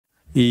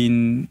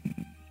in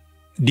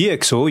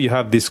DXO, you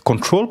have this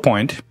control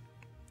point.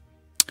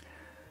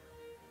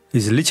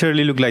 It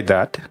literally look like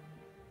that.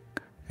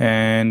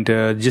 And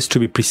just to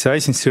be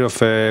precise, instead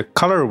of a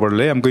color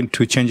overlay, I'm going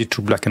to change it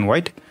to black and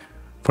white.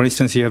 For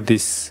instance, you have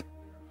this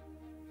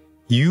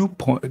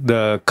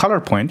the color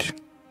point,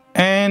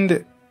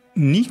 and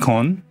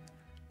Nikon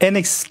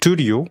NX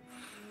Studio,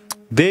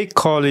 they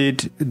call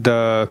it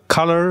the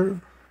color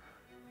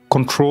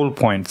control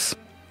points.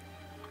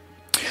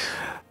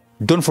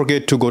 Don't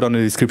forget to go down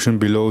in the description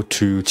below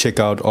to check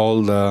out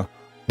all the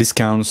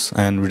discounts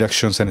and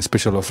reductions and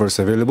special offers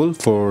available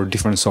for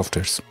different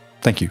softwares.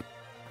 Thank you.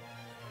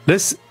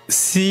 Let's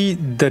see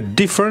the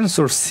difference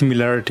or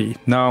similarity.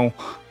 Now,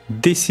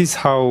 this is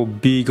how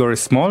big or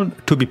small.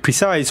 To be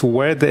precise,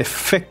 where the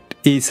effect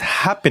is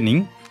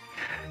happening,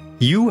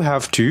 you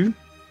have to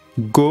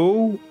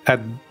go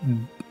at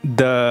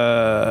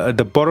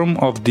the bottom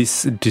of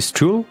this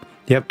tool.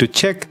 You have to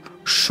check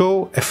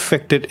show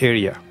affected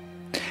area.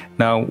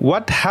 Now,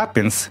 what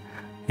happens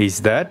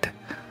is that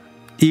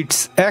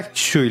it's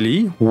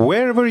actually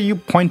wherever you're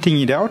pointing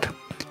it out,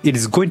 it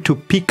is going to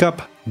pick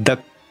up the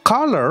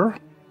color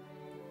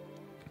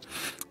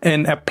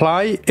and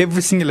apply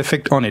every single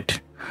effect on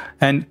it.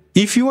 And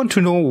if you want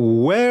to know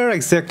where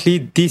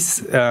exactly this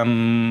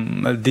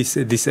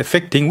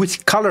affecting,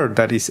 which color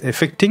that is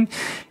affecting,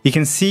 you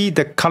can see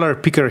the color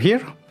picker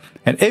here.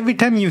 And every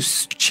time you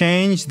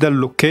change the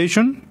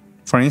location,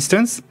 for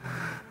instance,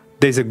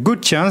 there's a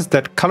good chance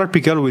that color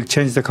picker will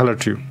change the color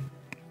too.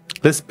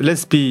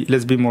 Let's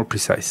be more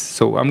precise.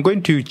 So I'm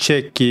going to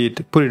check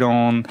it, put it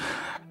on,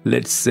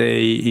 let's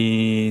say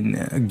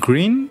in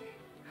green,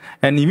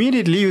 and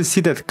immediately you see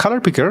that color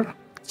picker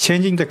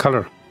changing the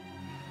color.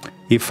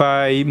 If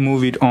I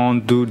move it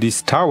on to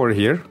this tower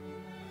here,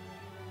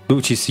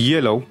 which is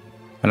yellow,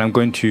 and I'm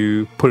going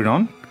to put it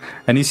on,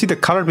 and you see the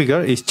color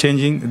picker is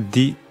changing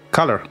the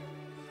color,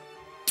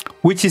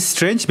 which is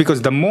strange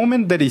because the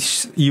moment that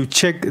you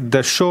check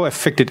the show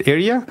affected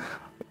area,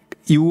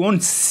 you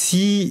won't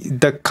see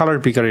the color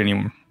picker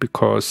anymore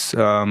because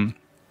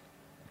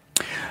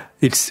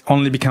it's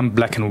only become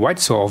black and white.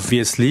 So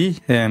obviously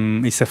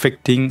it's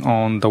affecting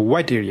on the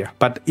white area,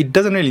 but it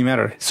doesn't really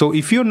matter. So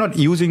if you're not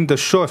using the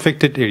show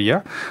affected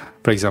area,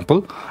 for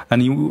example,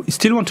 and you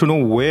still want to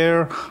know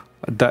where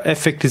the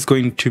effect is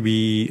going to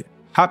be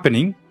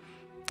happening,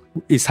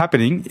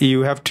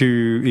 you have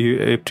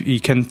to you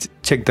can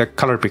check the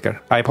color picker.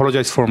 I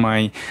apologize for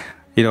my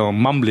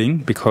mumbling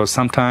because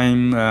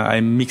sometimes I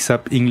mix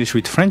up English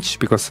with French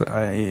because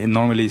I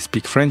normally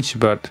speak French,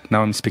 but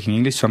now I'm speaking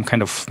English, so I'm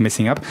kind of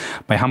messing up.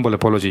 My humble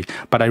apology.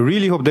 But I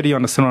really hope that you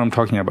understand what I'm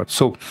talking about.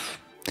 So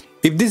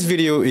if this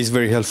video is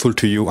very helpful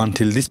to you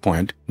until this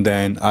point,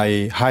 then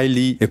I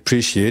highly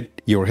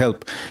appreciate your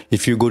help.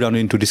 If you go down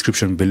into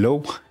description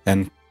below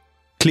and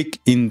click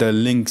in the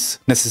links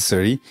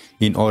necessary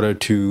in order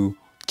to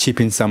chip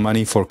in some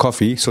money for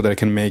coffee so that I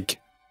can make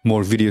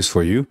more videos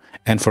for you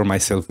and for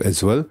myself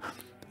as well.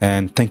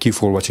 And thank you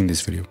for watching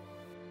this video.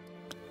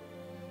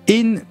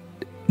 In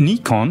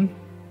Nikon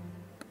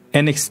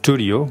NX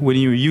Studio, when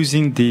you're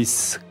using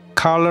this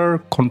color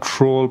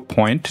control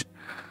point,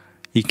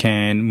 you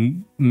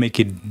can make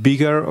it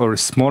bigger or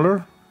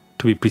smaller,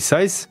 to be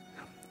precise.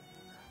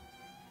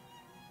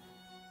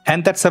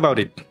 And that's about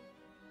it.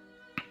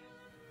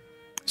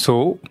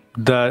 So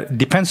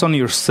depends on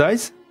your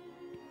size.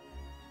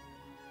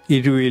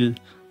 It will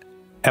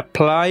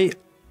apply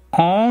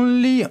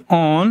only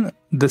on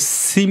the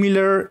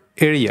similar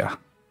area.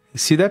 You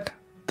see that?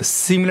 The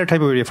similar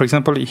type of area. For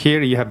example,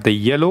 here you have the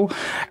yellow.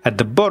 At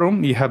the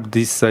bottom, you have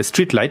this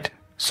street light.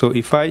 So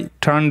if I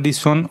turn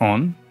this one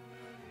on,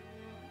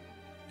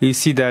 you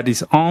see that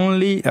it's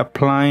only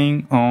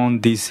applying on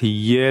this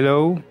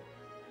yellow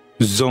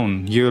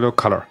zone, yellow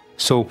color.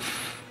 So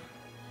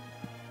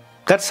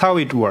that's how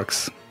it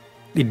works.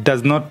 It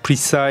does not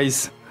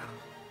precise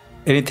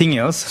anything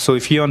else. So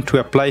if you want to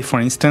apply, for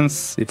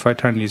instance, if I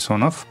turn this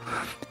one off,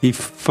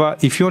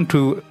 if you want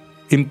to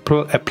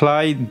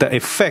apply the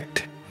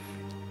effect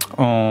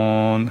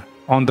on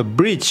the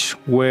bridge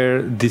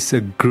where this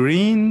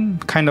green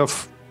kind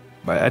of,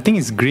 I think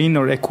it's green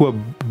or aqua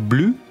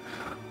blue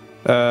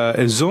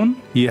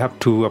zone, you have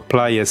to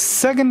apply a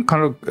second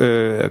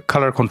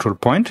color control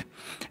point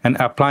and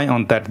apply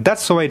on that.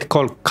 That's why it's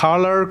called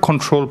color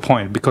control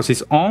point, because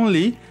it's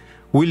only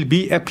will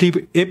be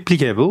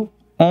applicable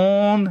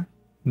on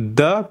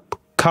the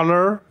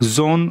color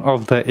zone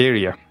of the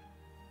area.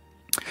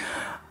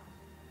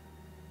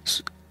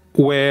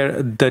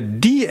 Where the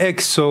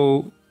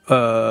DXO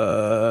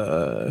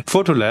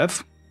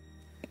PHOTOLAB,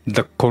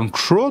 the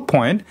control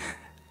point,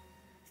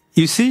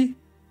 you see,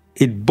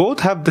 it both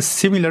have the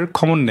similar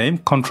common name,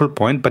 control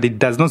point, but it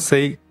does not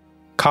say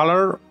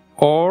color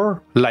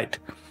or light.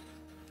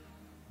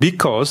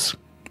 Because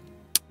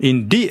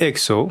in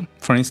DXO,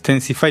 for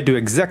instance, if I do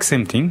exact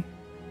same thing,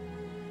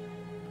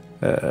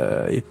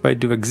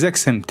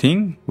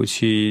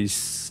 which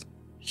is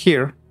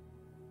here,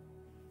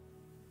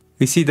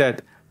 you see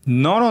that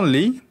not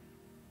only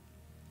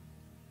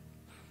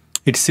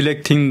it's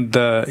selecting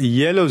the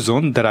yellow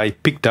zone that I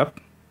picked up,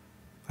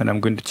 and I'm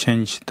going to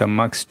change the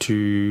max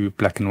to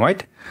black and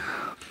white.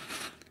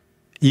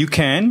 You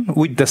can,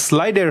 with the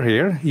slider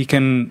here, you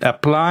can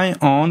apply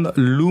on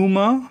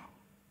Luma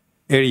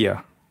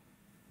area.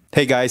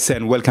 Hey guys,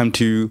 and welcome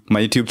to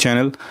my YouTube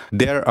channel.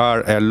 There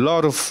are a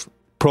lot of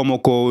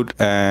promo code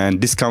and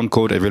discount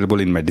code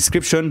available in my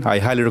description. I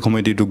highly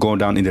recommend you to go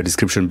down in the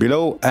description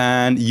below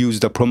and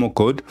use the promo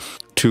code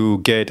to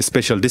get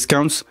special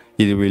discounts.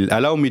 It will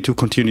allow me to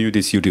continue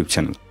this YouTube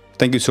channel.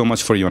 Thank you so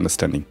much for your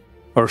understanding.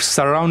 Or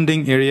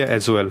surrounding area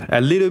as well,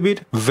 a little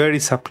bit, very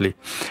subtly.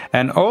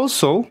 And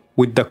also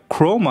with the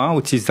chroma,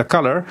 which is the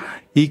color,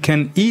 it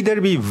can either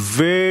be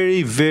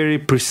very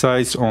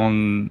precise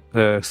on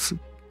the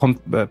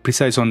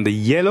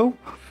yellow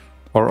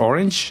or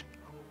orange,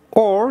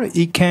 or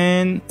it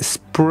can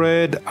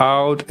spread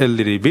out a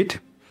little bit.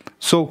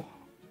 So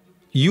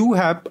you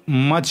have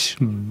much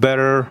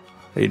better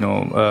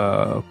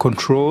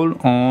control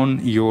on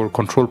your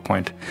control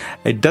point.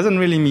 It doesn't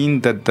really mean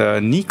that the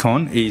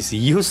Nikon is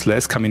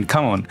useless. Come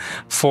on,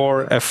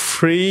 for a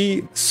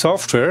free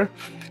software,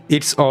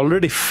 it's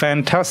already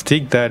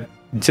fantastic that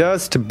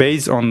just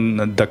based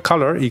on the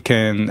color, you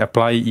can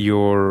apply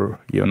your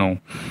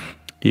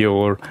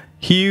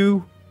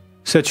hue,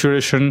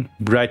 saturation,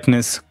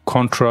 brightness,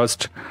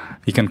 contrast.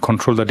 You can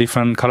control the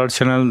different color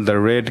channel, the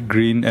red,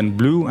 green, and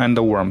blue, and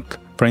the warmth.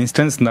 For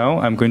instance, now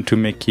I'm going to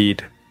make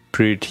it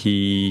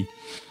pretty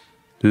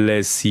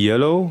less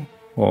yellow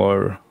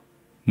or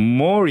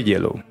more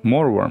yellow,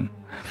 more warm.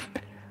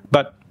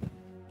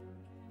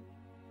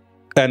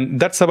 And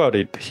that's about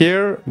it.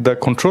 Here, the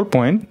control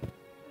point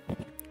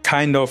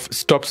kind of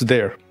stops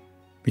there.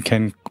 We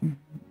can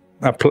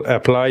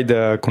apply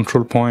the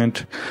control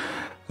point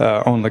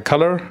on the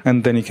color,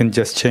 and then you can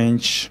just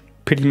change.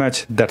 Pretty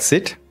much that's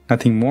it,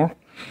 nothing more.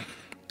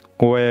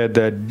 Where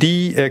the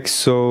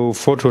DXO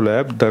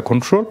PHOTOLAB, the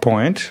control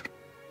point,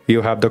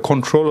 you have the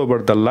control over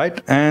the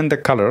light and the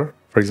color.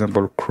 For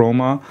example,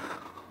 chroma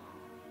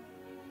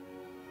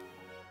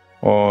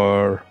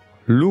or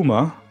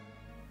Luma,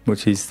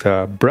 which is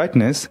the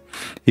brightness.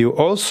 You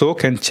also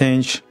can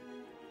change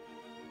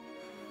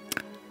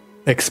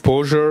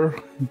exposure,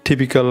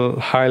 typical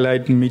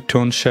highlight,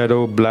 midtone,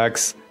 shadow,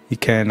 blacks. You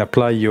can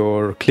apply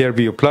your clear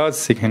view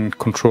plus. You can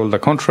control the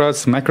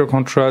contrast, micro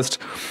contrast.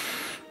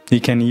 You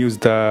can use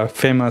the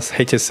famous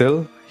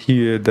HSL,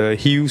 here the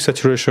hue,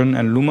 saturation,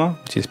 and Luma,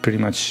 which is pretty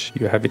much,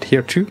 you have it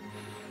here too.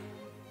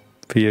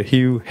 For your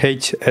hue,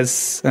 H,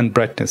 S, and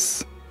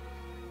brightness.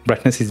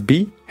 Brightness is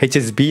B.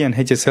 HSB and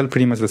HSL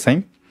pretty much the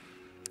same.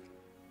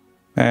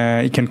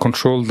 You can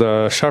control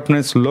the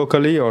sharpness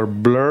locally or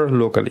blur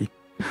locally.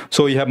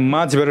 So you have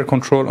much better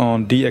control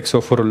on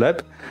DXO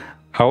PHOTOLAB.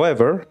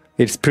 However,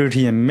 it's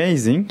pretty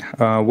amazing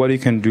what you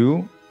can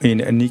do in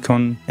a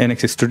Nikon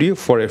NX Studio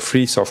for a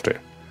free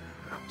software.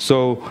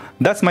 So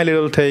that's my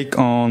little take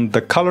on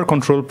the color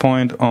control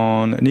point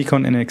on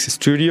Nikon NX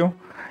Studio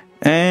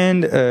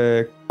and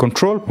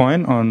control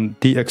point on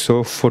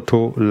DXO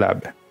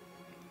PHOTOLAB.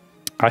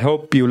 I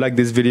hope you like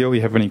this video. If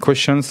you have any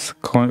questions,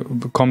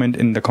 comment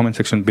in the comment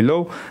section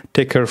below.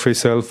 Take care of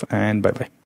yourself, and bye-bye.